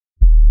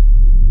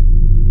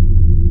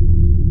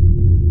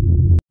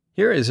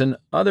Here is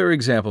another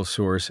example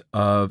source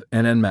of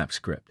an Nmap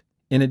script.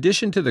 In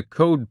addition to the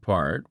code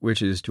part,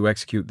 which is to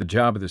execute the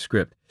job of the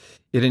script,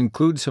 it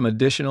includes some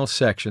additional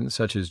sections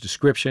such as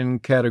description,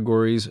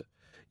 categories,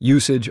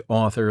 usage,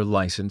 author,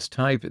 license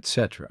type,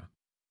 etc.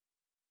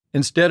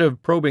 Instead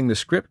of probing the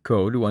script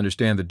code to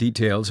understand the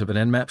details of an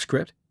Nmap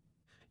script,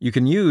 you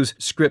can use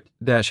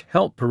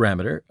script-help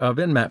parameter of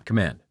Nmap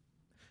command.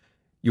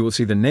 You will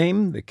see the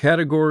name, the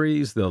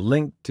categories, the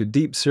link to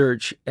deep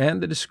search,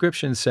 and the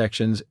description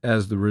sections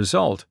as the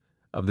result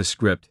of the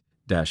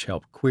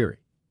script-help query.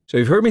 So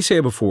you've heard me say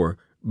it before,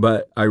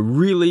 but I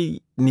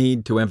really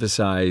need to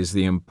emphasize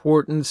the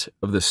importance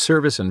of the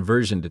service and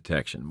version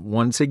detection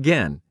once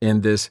again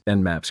in this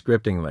Nmap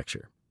scripting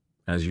lecture.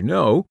 As you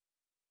know,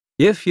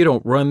 if you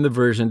don't run the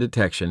version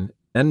detection,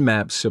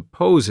 Nmap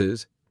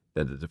supposes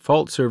that the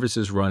default service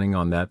is running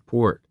on that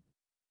port.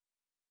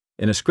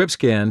 In a script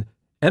scan,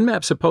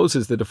 Nmap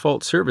supposes the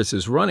default service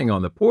is running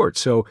on the port,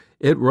 so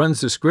it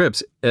runs the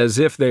scripts as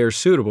if they are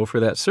suitable for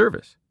that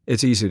service.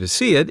 It's easy to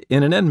see it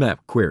in an Nmap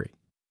query.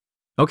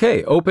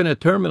 Okay, open a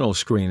terminal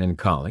screen in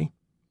Kali.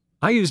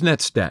 I use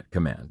netstat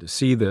command to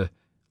see the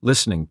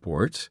listening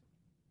ports.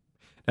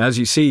 As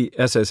you see,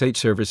 SSH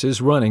service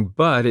is running,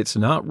 but it's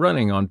not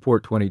running on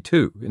port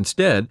 22.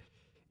 Instead,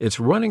 it's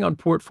running on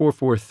port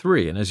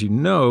 443, and as you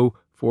know,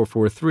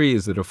 443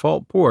 is the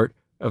default port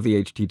of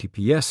the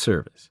HTTPS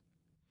service.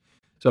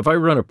 So if I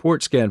run a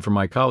port scan for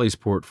my Kali's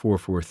port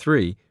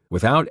 443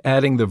 without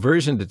adding the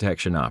version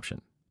detection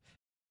option,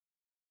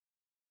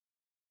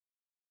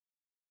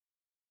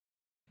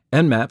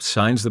 Nmap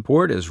signs the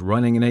port as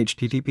running an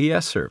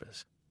HTTPS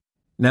service.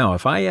 Now,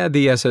 if I add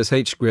the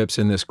SSH scripts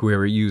in this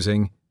query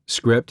using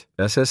script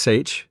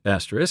SSH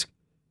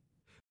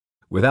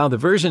 *, without the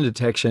version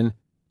detection,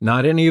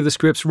 not any of the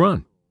scripts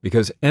run,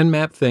 because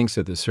Nmap thinks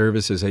that the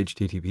service is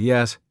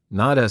HTTPS,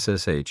 not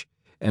SSH,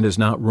 and does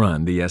not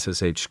run the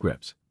SSH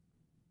scripts.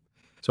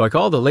 So I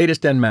call the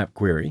latest Nmap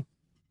query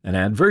and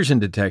add version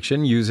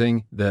detection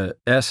using the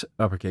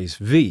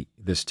S_V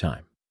this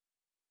time.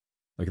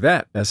 Look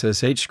at that,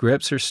 SSH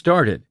scripts are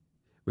started.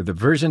 With the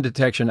version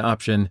detection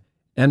option,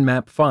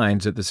 Nmap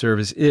finds that the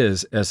service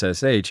is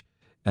SSH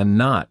and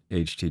not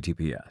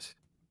HTTPS.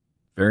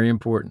 Very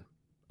important.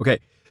 Okay,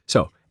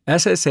 so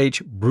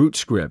SSH brute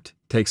script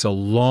takes a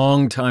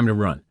long time to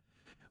run.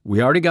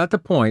 We already got the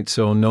point,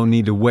 so no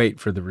need to wait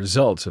for the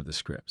results of the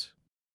scripts.